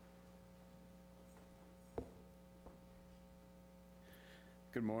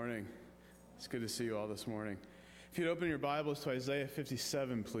Good morning. It's good to see you all this morning. If you'd open your Bibles to Isaiah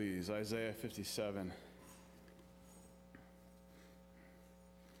 57, please. Isaiah 57.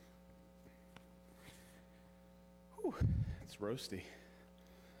 Whew, it's roasty.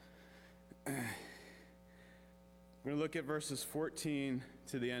 We're going to look at verses 14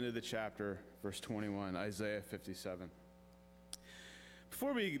 to the end of the chapter, verse 21, Isaiah 57.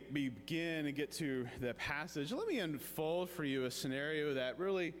 Before we begin and get to the passage, let me unfold for you a scenario that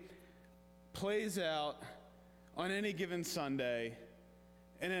really plays out on any given Sunday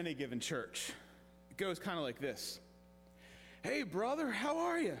in any given church. It goes kind of like this. Hey, brother, how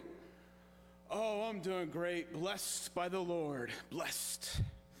are you? Oh, I'm doing great. Blessed by the Lord. Blessed.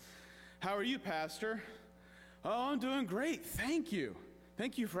 How are you, Pastor? Oh, I'm doing great. Thank you.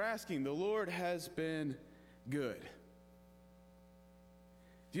 Thank you for asking. The Lord has been good.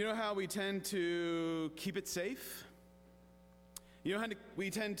 Do you know how we tend to keep it safe? You know how we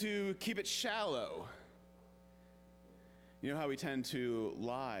tend to keep it shallow? You know how we tend to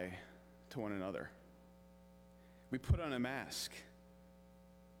lie to one another? We put on a mask,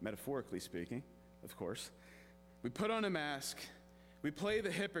 metaphorically speaking, of course. We put on a mask, we play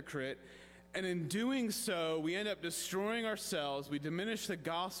the hypocrite, and in doing so, we end up destroying ourselves, we diminish the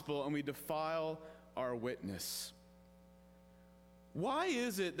gospel, and we defile our witness. Why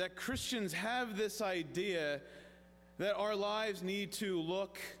is it that Christians have this idea that our lives need to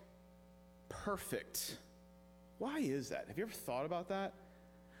look perfect? Why is that? Have you ever thought about that?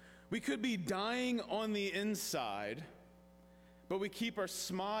 We could be dying on the inside, but we keep our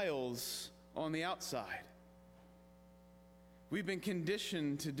smiles on the outside. We've been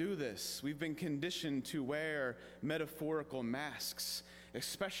conditioned to do this. We've been conditioned to wear metaphorical masks,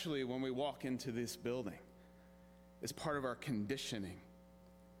 especially when we walk into this building. It's part of our conditioning.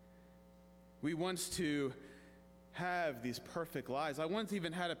 We want to have these perfect lives. I once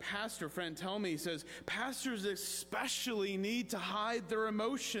even had a pastor friend tell me, he says, pastors especially need to hide their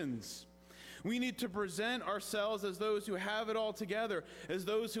emotions. We need to present ourselves as those who have it all together, as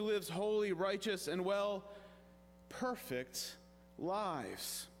those who live holy, righteous, and perfect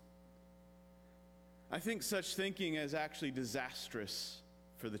lives. I think such thinking is actually disastrous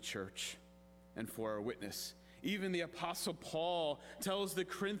for the church and for our witness. Even the Apostle Paul tells the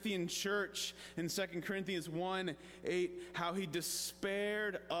Corinthian church in 2 Corinthians 1:8 how he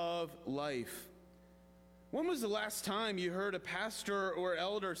despaired of life. When was the last time you heard a pastor or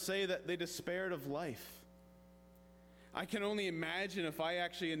elder say that they despaired of life? I can only imagine if I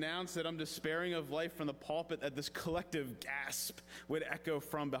actually announced that I'm despairing of life from the pulpit, that this collective gasp would echo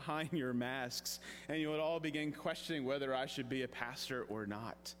from behind your masks, and you would all begin questioning whether I should be a pastor or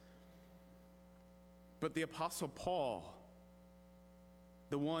not. But the Apostle Paul,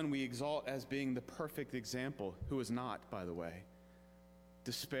 the one we exalt as being the perfect example, who is not, by the way,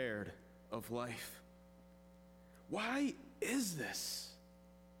 despaired of life. Why is this?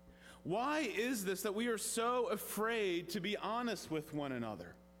 Why is this that we are so afraid to be honest with one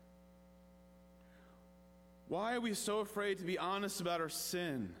another? Why are we so afraid to be honest about our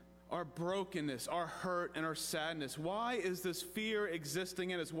sin, our brokenness, our hurt, and our sadness? Why is this fear existing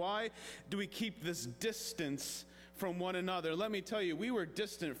in us? Why do we keep this distance from one another? Let me tell you, we were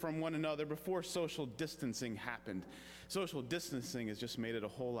distant from one another before social distancing happened. Social distancing has just made it a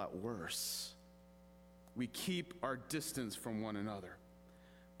whole lot worse. We keep our distance from one another.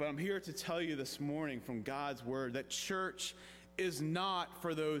 But I'm here to tell you this morning from God's word that church is not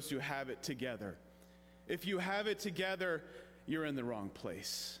for those who have it together. If you have it together, you're in the wrong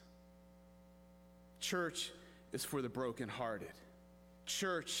place. Church is for the brokenhearted.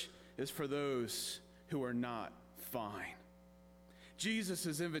 Church is for those who are not fine.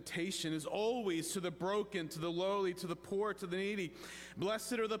 Jesus' invitation is always to the broken, to the lowly, to the poor, to the needy.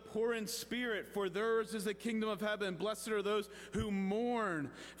 Blessed are the poor in spirit, for theirs is the kingdom of heaven. Blessed are those who mourn,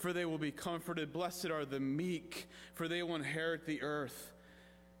 for they will be comforted. Blessed are the meek, for they will inherit the earth.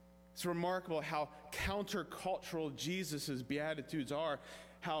 It's remarkable how countercultural Jesus' Beatitudes are,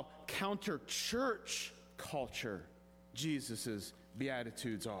 how counter-church culture Jesus'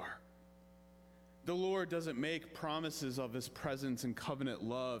 Beatitudes are. The Lord doesn't make promises of his presence and covenant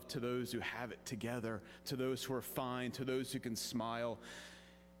love to those who have it together, to those who are fine, to those who can smile.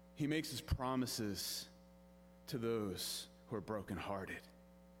 He makes his promises to those who are brokenhearted.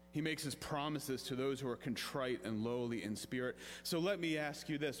 He makes his promises to those who are contrite and lowly in spirit. So let me ask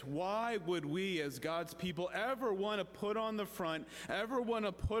you this. Why would we as God's people ever want to put on the front, ever want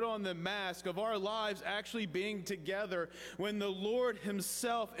to put on the mask of our lives actually being together when the Lord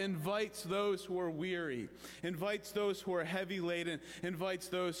himself invites those who are weary, invites those who are heavy laden, invites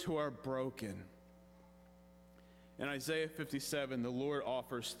those who are broken? In Isaiah 57, the Lord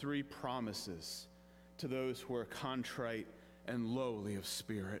offers 3 promises to those who are contrite and lowly of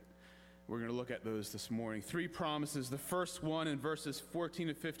spirit. We're going to look at those this morning. 3 promises. The first one in verses 14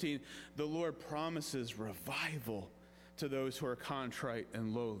 to 15, the Lord promises revival to those who are contrite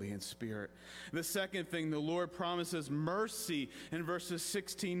and lowly in spirit. The second thing, the Lord promises mercy in verses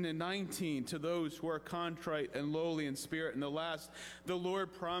 16 to 19 to those who are contrite and lowly in spirit. And the last, the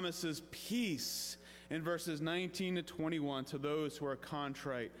Lord promises peace in verses 19 to 21 to those who are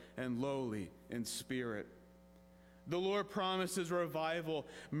contrite and lowly in spirit. The Lord promises revival,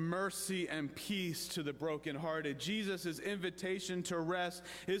 mercy, and peace to the brokenhearted. Jesus' invitation to rest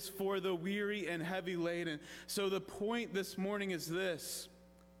is for the weary and heavy laden. So the point this morning is this: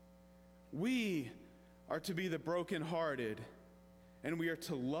 we are to be the brokenhearted, and we are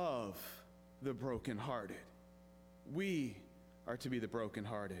to love the brokenhearted. We are to be the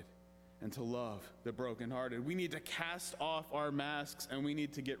brokenhearted and to love the brokenhearted. We need to cast off our masks, and we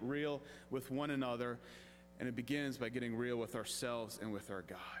need to get real with one another. And it begins by getting real with ourselves and with our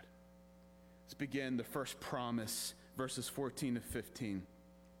God. Let's begin the first promise, verses 14 to 15.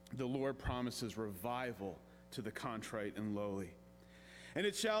 The Lord promises revival to the contrite and lowly. And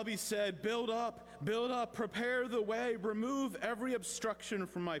it shall be said, build up, prepare the way, remove every obstruction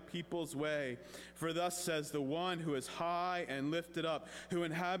from my people's way. For thus says the one who is high and lifted up, who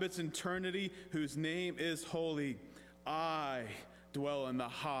inhabits eternity, whose name is holy. I dwell in the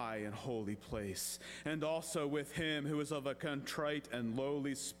high and holy place, and also with him who is of a contrite and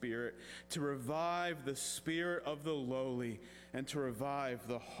lowly spirit, to revive the spirit of the lowly, and to revive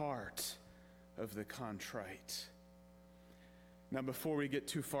the heart of the contrite. Now, before we get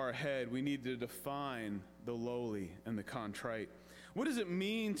too far ahead, we need to define the lowly and the contrite. What does it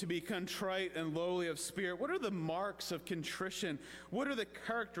mean to be contrite and lowly of spirit? What are the marks of contrition? What are the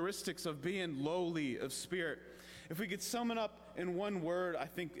characteristics of being lowly of spirit? If we could sum it up in one word, I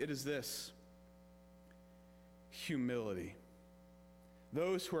think it is this: humility.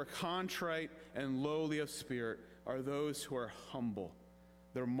 Those who are contrite and lowly of spirit are those who are humble.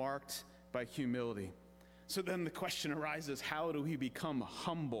 They're marked by humility. So then the question arises, how do we become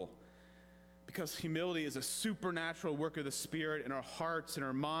humble? Because humility is a supernatural work of the Spirit in our hearts and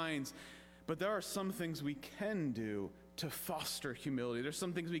our minds. But there are some things we can do to foster humility. There's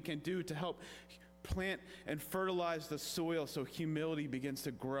some things we can do to help plant and fertilize the soil so humility begins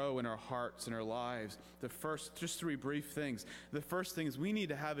to grow in our hearts and our lives. The first, just 3 brief things. The first thing is we need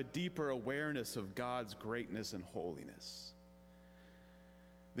to have a deeper awareness of God's greatness and holiness.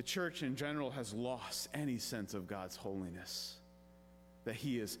 The church in general has lost any sense of God's holiness, that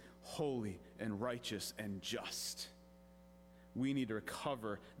he is holy and righteous and just. We need to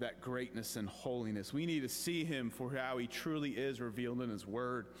recover that greatness and holiness. We need to see him for how he truly is revealed in his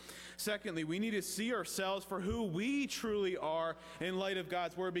word. Secondly, we need to see ourselves for who we truly are in light of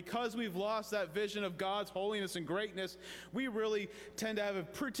God's word. Because we've lost that vision of God's holiness and greatness, we really tend to have a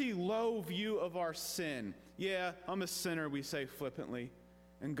pretty low view of our sin. Yeah, I'm a sinner, we say flippantly,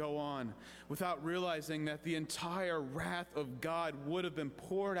 and go on, without realizing that the entire wrath of God would have been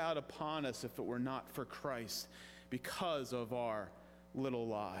poured out upon us if it were not for Christ, because of our little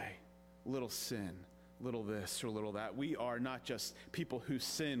lie, little sin, little this or little that. We are not just people who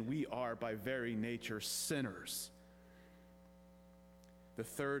sin, we are by very nature sinners. The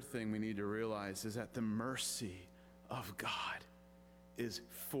third thing we need to realize is that the mercy of God is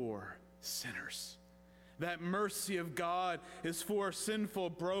for sinners. That mercy of God is for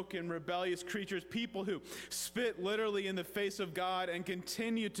sinful, broken, rebellious creatures, people who spit literally in the face of God and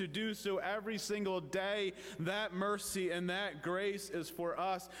continue to do so every single day. That mercy and that grace is for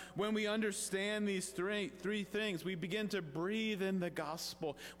us. When we understand these three things, we begin to breathe in the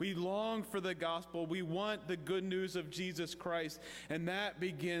gospel. We long for the gospel. We want the good news of Jesus Christ. And that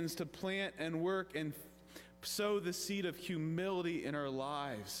begins to plant and work and sow the seed of humility in our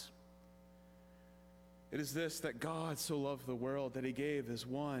lives. It is this, that God so loved the world that he gave his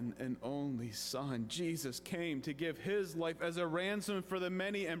one and only Son. Jesus came to give his life as a ransom for the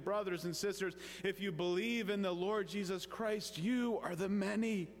many. And brothers and sisters, if you believe in the Lord Jesus Christ, you are the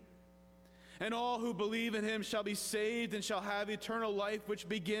many. And all who believe in him shall be saved and shall have eternal life, which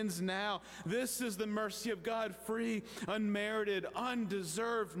begins now. This is the mercy of God, free, unmerited,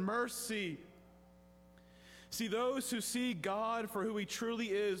 undeserved mercy. See, those who see God for who he truly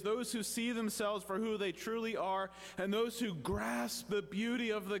is, those who see themselves for who they truly are, and those who grasp the beauty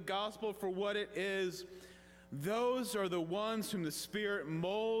of the gospel for what it is, those are the ones whom the Spirit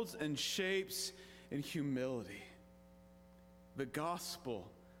molds and shapes in humility. The gospel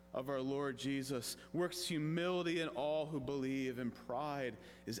of our Lord Jesus works humility in all who believe, and pride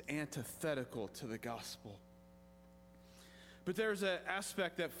is antithetical to the gospel. But there's an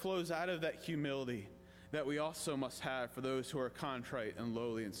aspect that flows out of that humility that we also must have for those who are contrite and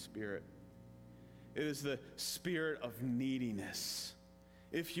lowly in spirit. It is the spirit of neediness.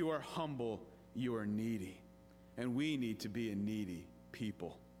 If you are humble, you are needy. And we need to be a needy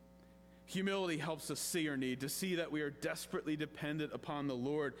people. Humility helps us see our need, to see that we are desperately dependent upon the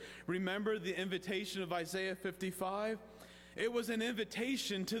Lord. Remember the invitation of Isaiah 55? It was an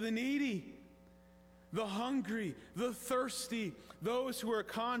invitation to the needy, the hungry, the thirsty, those who are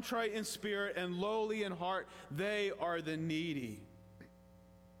contrite in spirit and lowly in heart. They are the needy.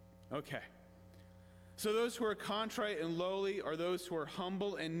 Okay. So those who are contrite and lowly are those who are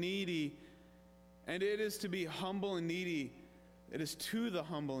humble and needy. And it is to be humble and needy. It is to the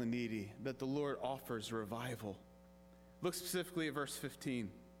humble and needy that the Lord offers revival. Look specifically at verse 15.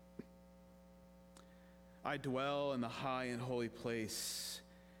 I dwell in the high and holy place,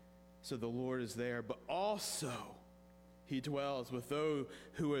 so the Lord is there, but also he dwells with those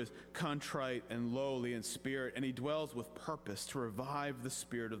who is contrite and lowly in spirit, and he dwells with purpose to revive the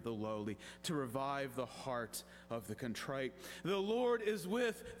spirit of the lowly, to revive the heart of the contrite. The Lord is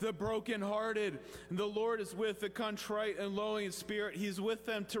with the brokenhearted. The Lord is with the contrite and lowly in spirit. He's with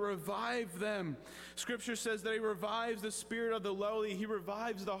them to revive them. Scripture says that he revives the spirit of the lowly. He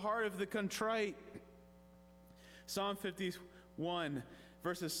revives the heart of the contrite. Psalm 51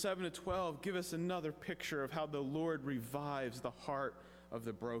 verses 7 to 12 give us another picture of how the Lord revives the heart of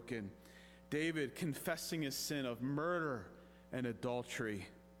the broken. David, confessing his sin of murder and adultery,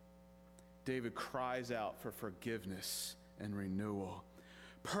 David cries out for forgiveness and renewal.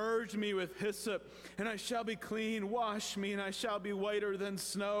 Purge me with hyssop, and I shall be clean. Wash me, and I shall be whiter than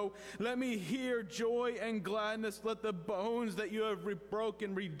snow. Let me hear joy and gladness. Let the bones that you have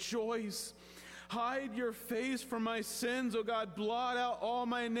broken rejoice. Hide your face from my sins, O God. Blot out all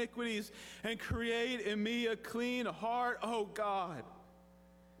my iniquities and create in me a clean heart, O God.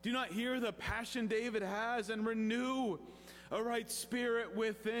 Do you not hear the passion David has? And renew a right spirit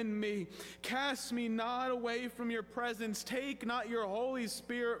within me. Cast me not away from your presence. Take not your Holy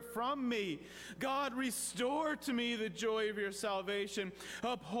Spirit from me. God, restore to me the joy of your salvation.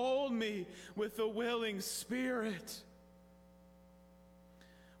 Uphold me with a willing spirit.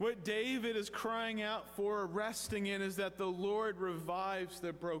 What David is crying out for, resting in, is that the Lord revives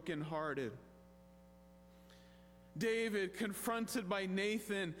the brokenhearted. David, confronted by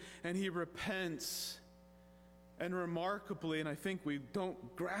Nathan, and he repents. And remarkably, and I think we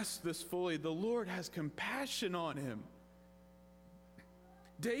don't grasp this fully, the Lord has compassion on him.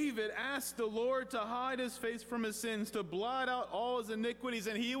 David asked the Lord to hide his face from his sins, to blot out all his iniquities,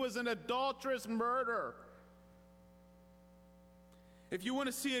 and he was an adulterous murderer. If you want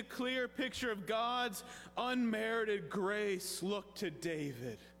to see a clear picture of God's unmerited grace, look to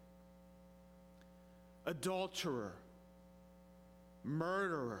David. Adulterer,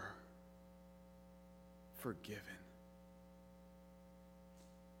 murderer, forgiven.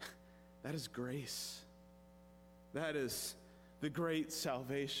 That is grace. That is the great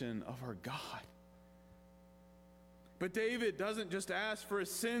salvation of our God. But David doesn't just ask for his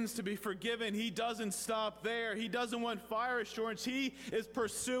sins to be forgiven. He doesn't stop there. He doesn't want fire assurance. He is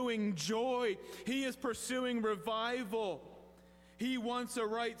pursuing joy. He is pursuing revival. He wants a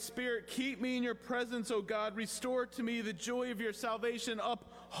right spirit. Keep me in your presence, O God. Restore to me the joy of your salvation.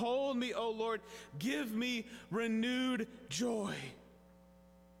 Uphold me, O Lord. Give me renewed joy.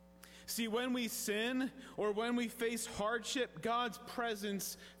 See, when we sin or when we face hardship, God's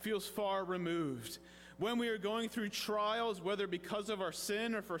presence feels far removed. When we are going through trials, whether because of our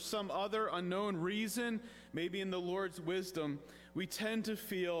sin or for some other unknown reason, maybe in the Lord's wisdom, we tend to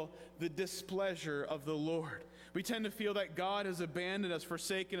feel the displeasure of the Lord. We tend to feel that God has abandoned us,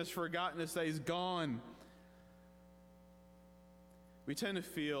 forsaken us, forgotten us, that he's gone. We tend to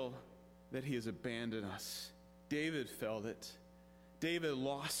feel that he has abandoned us. David felt it. David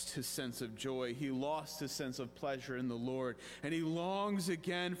lost his sense of joy. He lost his sense of pleasure in the Lord. And he longs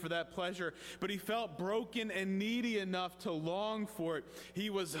again for that pleasure. But he felt broken and needy enough to long for it. He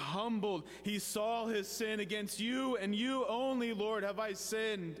was humbled. He saw his sin. Against you and you only, Lord, have I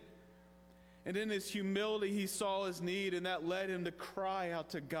sinned. And in his humility, he saw his need. And that led him to cry out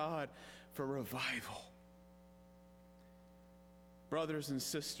to God for revival. Brothers and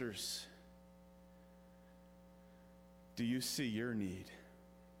sisters, do you see your need?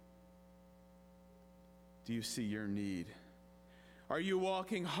 Do you see your need? Are you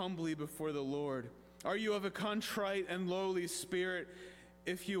walking humbly before the Lord? Are you of a contrite and lowly spirit?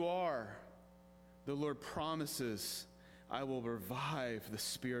 If you are, the Lord promises, I will revive the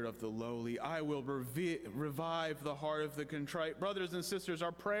spirit of the lowly. I will revive the heart of the contrite. Brothers and sisters,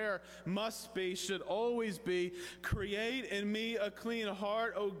 our prayer should always be, create in me a clean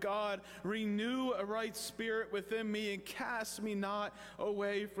heart, O God. Renew a right spirit within me, and cast me not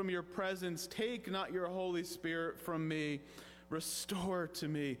away from your presence. Take not your Holy Spirit from me. Restore to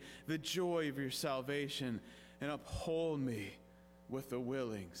me the joy of your salvation, and uphold me with a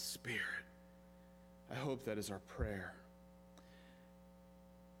willing spirit. I hope that is our prayer.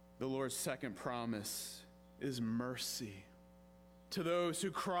 The Lord's second promise is mercy. To those who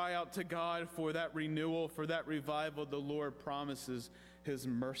cry out to God for that renewal, for that revival, the Lord promises his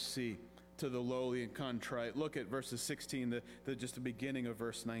mercy to the lowly and contrite. Look at verses 16, just the beginning of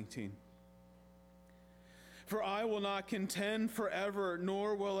verse 19. For I will not contend forever,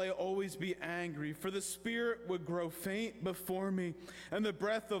 nor will I always be angry. For the spirit would grow faint before me, and the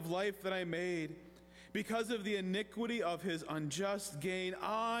breath of life that I made. Because of the iniquity of his unjust gain,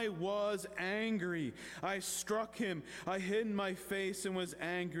 I was angry. I struck him. I hid my face and was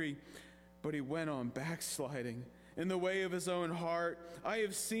angry. But he went on backsliding in the way of his own heart. I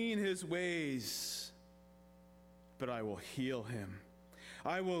have seen his ways, but I will heal him.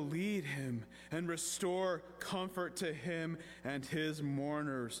 I will lead him and restore comfort to him and his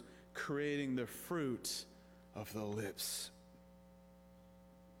mourners, creating the fruit of the lips.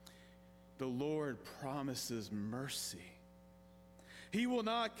 The Lord promises mercy. He will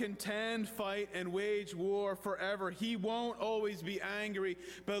not contend, fight, and wage war forever. He won't always be angry.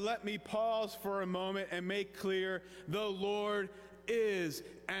 But let me pause for a moment and make clear, the Lord is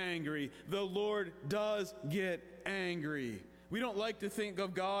angry. The Lord does get angry. We don't like to think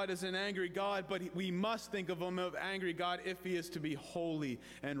of God as an angry God, but we must think of him as angry God if he is to be holy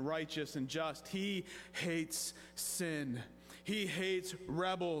and righteous and just. He hates sin. He hates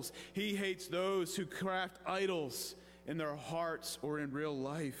rebels. He hates those who craft idols in their hearts or in real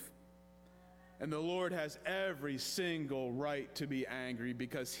life. And the Lord has every single right to be angry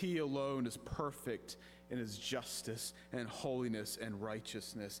because he alone is perfect in his justice and holiness and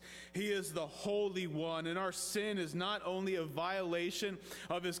righteousness. He is the Holy One, and our sin is not only a violation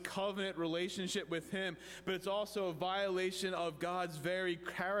of his covenant relationship with him, but it's also a violation of God's very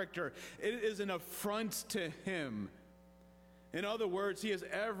character. It is an affront to him. In other words, he has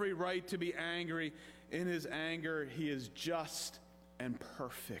every right to be angry. In his anger, he is just and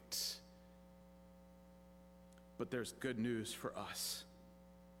perfect. But there's good news for us.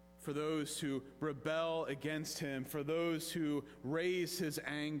 For those who rebel against him, for those who raise his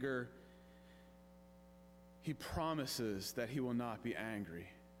anger, he promises that he will not be angry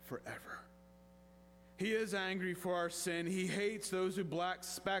forever. He is angry for our sin. He hates those who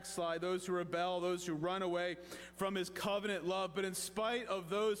backslide, those who rebel, those who run away from his covenant love. But in spite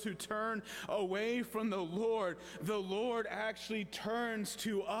of those who turn away from the Lord actually turns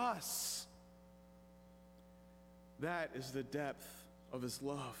to us. That is the depth of his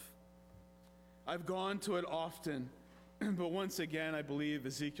love. I've gone to it often, but once again, I believe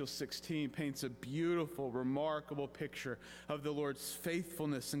Ezekiel 16 paints a beautiful, remarkable picture of the Lord's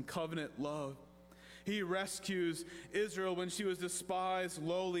faithfulness and covenant love. He rescues Israel when she was despised,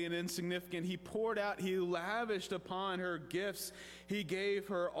 lowly, and insignificant. He lavished upon her gifts. He gave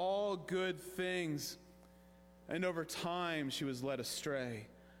her all good things. And over time, she was led astray.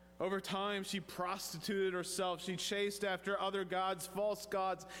 Over time, she prostituted herself. She chased after other gods, false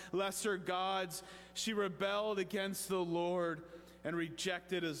gods, lesser gods. She rebelled against the Lord and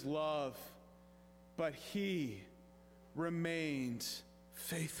rejected his love. But he remained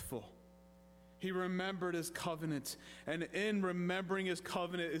faithful. He remembered his covenant, and in remembering his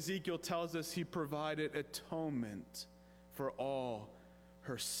covenant, Ezekiel tells us he provided atonement for all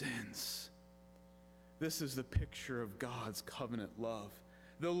her sins. This is the picture of God's covenant love.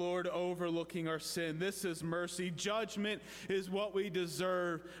 The Lord overlooking our sin. This is mercy. Judgment is what we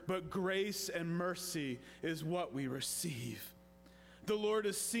deserve, but grace and mercy is what we receive. The Lord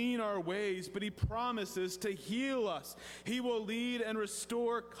has seen our ways, but he promises to heal us. He will lead and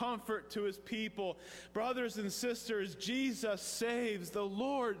restore comfort to his people. Brothers and sisters, Jesus saves. The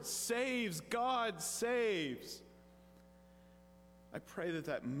Lord saves. God saves. I pray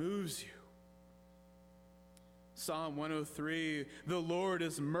that moves you. Psalm 103, the Lord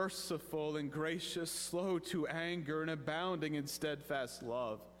is merciful and gracious, slow to anger, and abounding in steadfast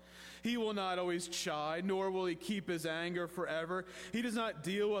love. He will not always chide, nor will he keep his anger forever. He does not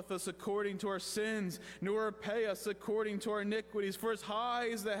deal with us according to our sins, nor repay us according to our iniquities. For as high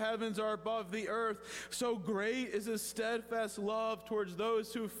as the heavens are above the earth, so great is his steadfast love towards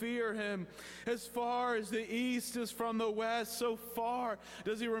those who fear him. As far as the east is from the west, so far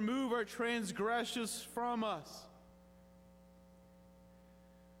does he remove our transgressions from us.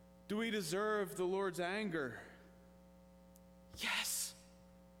 Do we deserve the Lord's anger? Yes.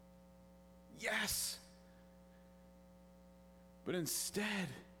 Yes. But instead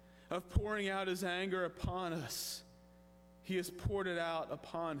of pouring out his anger upon us, he has poured it out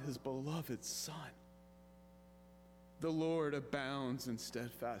upon his beloved Son. The Lord abounds in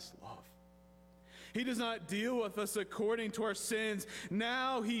steadfast love. He does not deal with us according to our sins.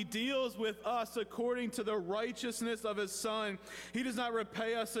 Now he deals with us according to the righteousness of his Son. He does not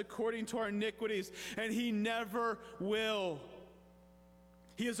repay us according to our iniquities, and he never will.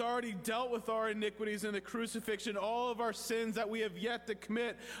 He has already dealt with our iniquities in the crucifixion. All of our sins that we have yet to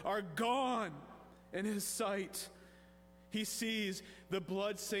commit are gone in his sight. He sees the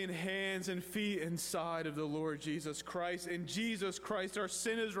blood-stained hands and feet inside of the Lord Jesus Christ. In Jesus Christ, our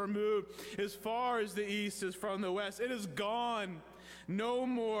sin is removed as far as the east is from the west. It is gone. No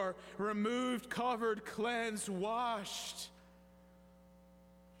more. Removed, covered, cleansed, washed.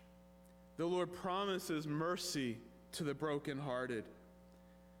 The Lord promises mercy to the brokenhearted,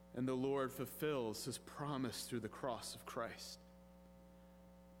 and the Lord fulfills his promise through the cross of Christ.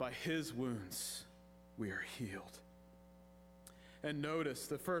 By his wounds, we are healed. And notice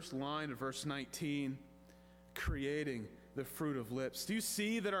the first line of verse 19, creating the fruit of lips. Do you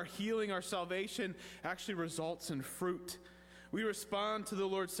see that our healing, our salvation actually results in fruit? We respond to the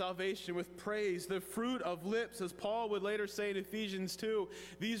Lord's salvation with praise, the fruit of lips, as Paul would later say in Ephesians 2.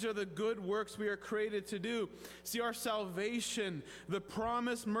 These are the good works we are created to do. See, our salvation, the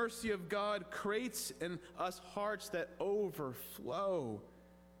promised mercy of God, creates in us hearts that overflow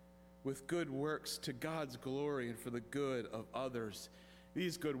with good works to God's glory and for the good of others.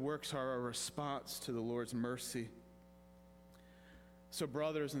 These good works are a response to the Lord's mercy. So,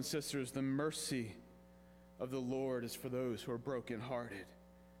 brothers and sisters, the mercy of the Lord is for those who are brokenhearted.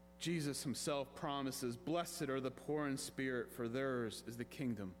 Jesus himself promises, "Blessed are the poor in spirit, for theirs is the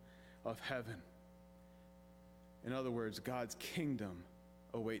kingdom of heaven." In other words, God's kingdom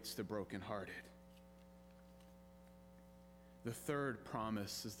awaits the brokenhearted. The third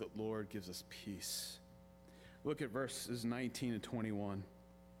promise is that the Lord gives us peace. Look at verses 19 and 21.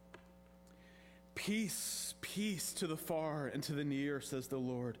 Peace, peace to the far and to the near, says the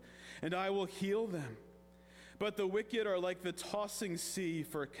Lord, and I will heal them. But the wicked are like the tossing sea,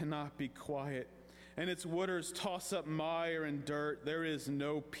 for it cannot be quiet, and its waters toss up mire and dirt. There is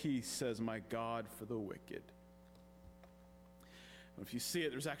no peace, says my God, for the wicked. If you see it,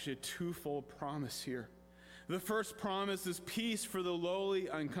 there's actually a twofold promise here. The first promise is peace for the lowly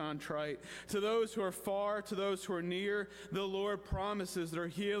and contrite. To those who are far, to those who are near, the Lord promises their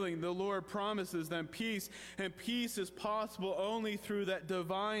healing. The Lord promises them peace, and peace is possible only through that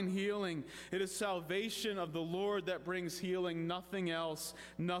divine healing. It is salvation of the Lord that brings healing, nothing else,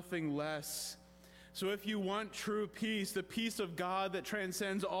 nothing less. So if you want true peace, the peace of God that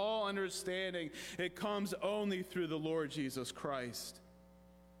transcends all understanding, it comes only through the Lord Jesus Christ.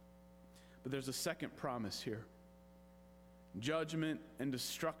 But there's a second promise here. Judgment and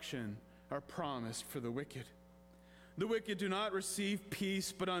destruction are promised for the wicked. The wicked do not receive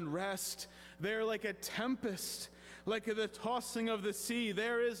peace, but unrest. They are like a tempest, like the tossing of the sea.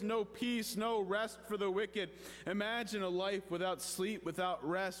 There is no peace, no rest for the wicked. Imagine a life without sleep, without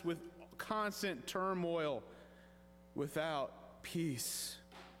rest, with constant turmoil, without peace.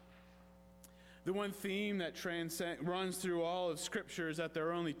 The one theme that runs through all of Scripture is that there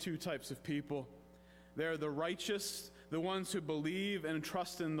are only two types of people. There are the righteous, the ones who believe and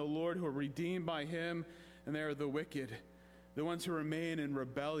trust in the Lord, who are redeemed by him, and there are the wicked, the ones who remain in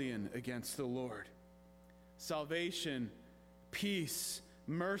rebellion against the Lord. Salvation, peace,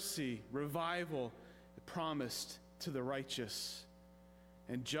 mercy, revival promised to the righteous,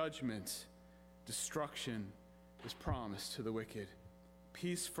 and judgment, destruction is promised to the wicked.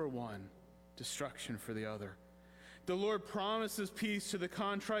 Peace for one, destruction for the other. The Lord promises peace to the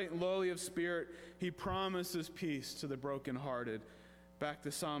contrite and lowly of spirit. He promises peace to the brokenhearted. Back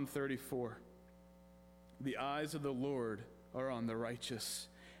to Psalm 34. The eyes of the Lord are on the righteous,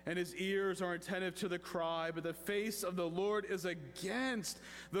 and his ears are attentive to the cry, but the face of the Lord is against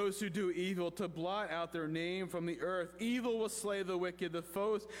those who do evil, to blot out their name from the earth. Evil will slay the wicked, the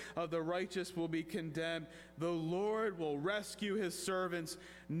foes of the righteous will be condemned. The Lord will rescue his servants.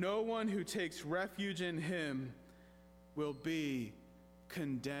 No one who takes refuge in him will be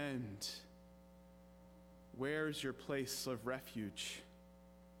condemned. Where's your place of refuge?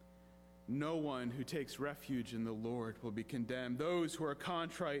 No one who takes refuge in the Lord will be condemned. Those who are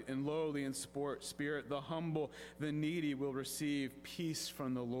contrite and lowly in spirit, the humble, the needy, will receive peace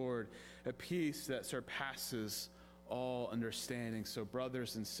from the Lord, a peace that surpasses all understanding. So,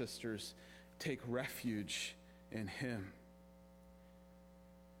 brothers and sisters, take refuge in him.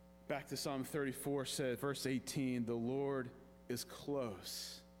 Back to Psalm 34 said, verse 18, the Lord is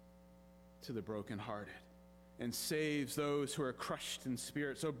close to the brokenhearted and saves those who are crushed in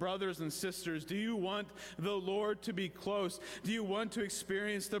spirit. So brothers and sisters, do you want the Lord to be close? Do you want to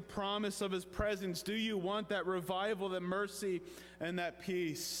experience the promise of his presence? Do you want that revival, that mercy, and that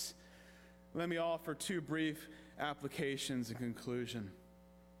peace? Let me offer two brief applications in conclusion.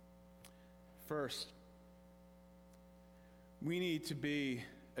 First, we need to be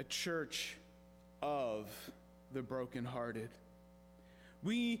a church of the brokenhearted.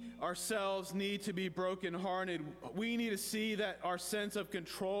 We ourselves need to be brokenhearted. We need to see that our sense of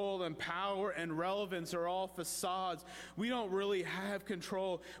control and power and relevance are all facades. We don't really have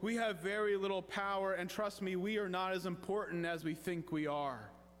control. We have very little power, and trust me, we are not as important as we think we are.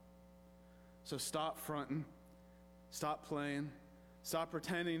 So stop fronting, stop playing, stop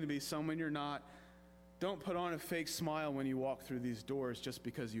pretending to be someone you're not. Don't put on a fake smile when you walk through these doors just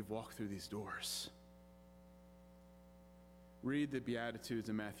because you've walked through these doors. Read the Beatitudes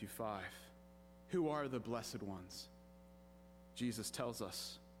in Matthew 5. Who are the blessed ones? Jesus tells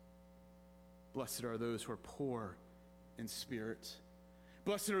us, blessed are those who are poor in spirit.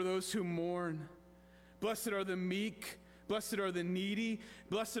 Blessed are those who mourn. Blessed are the meek. Blessed are the needy.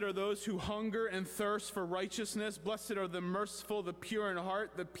 Blessed are those who hunger and thirst for righteousness. Blessed are the merciful, the pure in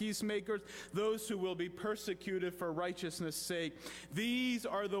heart, the peacemakers, those who will be persecuted for righteousness' sake. These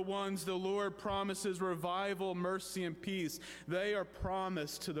are the ones the Lord promises revival, mercy, and peace. They are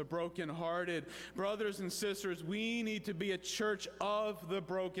promised to the brokenhearted. Brothers and sisters, we need to be a church of the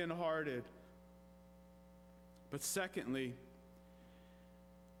brokenhearted. But secondly,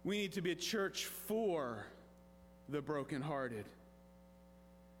 we need to be a church for the brokenhearted.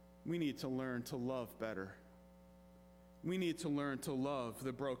 We need to learn to love better. We need to learn to love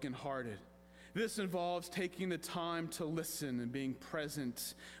the brokenhearted. This involves taking the time to listen and being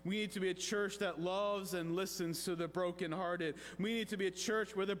present. We need to be a church that loves and listens to the brokenhearted. We need to be a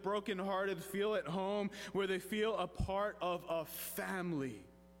church where the brokenhearted feel at home, where they feel a part of a family.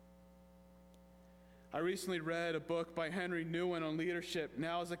 I recently read a book by Henry Nouwen on leadership.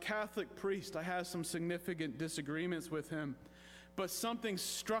 Now, as a Catholic priest, I have some significant disagreements with him, but something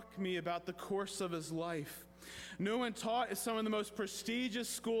struck me about the course of his life. Nouwen taught at some of the most prestigious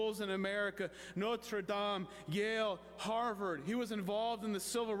schools in America, Notre Dame, Yale, Harvard. He was involved in the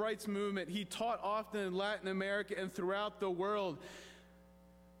civil rights movement. He taught often in Latin America and throughout the world.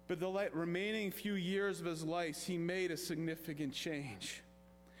 But the remaining few years of his life, he made a significant change.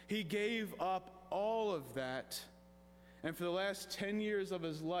 He gave up all of that, and for the last 10 years of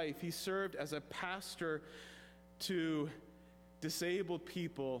his life, he served as a pastor to disabled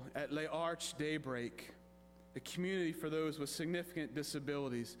people at Les Arches Daybreak, a community for those with significant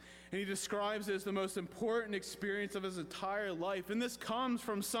disabilities. And he describes it as the most important experience of his entire life. And this comes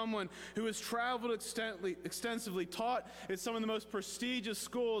from someone who has traveled extensively, taught at some of the most prestigious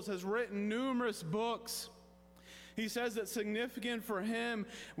schools, has written numerous books. He says that's significant for him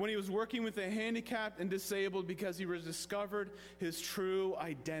when he was working with the handicapped and disabled because he discovered his true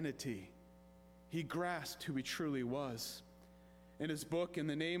identity. He grasped who he truly was. In his book, In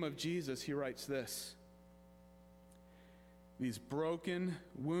the Name of Jesus, he writes this: these broken,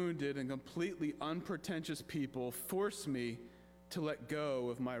 wounded, and completely unpretentious people force me to let go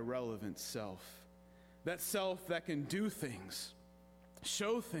of my relevant self. That self that can do things,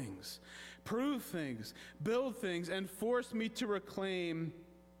 show things, prove things, build things, and force me to reclaim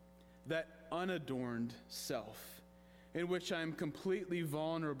that unadorned self in which I am completely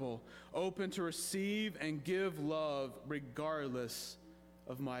vulnerable, open to receive and give love regardless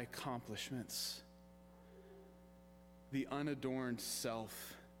of my accomplishments. The unadorned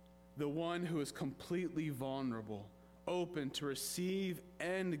self, the one who is completely vulnerable, open to receive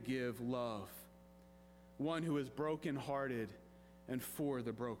and give love, one who is brokenhearted and for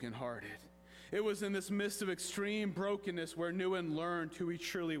the brokenhearted. It was in this midst of extreme brokenness where Nouwen learned who he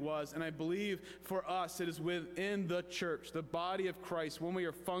truly was. And I believe for us, it is within the church, the body of Christ, when we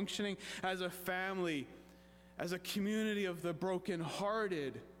are functioning as a family, as a community of the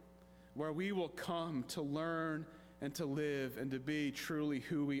brokenhearted, where we will come to learn and to live and to be truly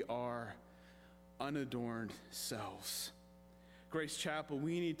who we are, unadorned selves. Grace Chapel,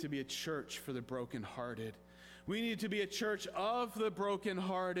 we need to be a church for the brokenhearted. We need to be a church of the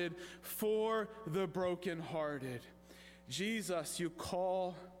brokenhearted, for the brokenhearted. Jesus, you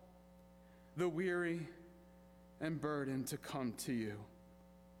call the weary and burdened to come to you.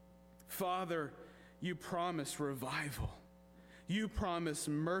 Father, you promise revival. You promise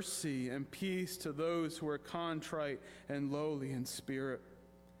mercy and peace to those who are contrite and lowly in spirit.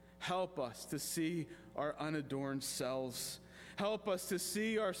 Help us to see our unadorned selves. Help us to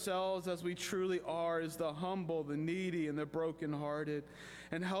see ourselves as we truly are, as the humble, the needy, and the brokenhearted.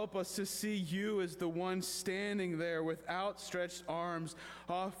 And help us to see you as the one standing there with outstretched arms,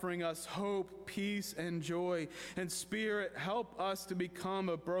 offering us hope, peace, and joy. And Spirit, help us to become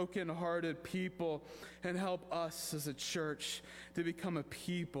a brokenhearted people, and help us as a church to become a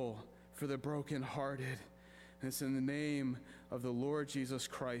people for the brokenhearted. And it's in the name of the Lord Jesus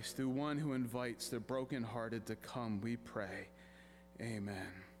Christ, the one who invites the brokenhearted to come, we pray.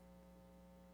 Amen.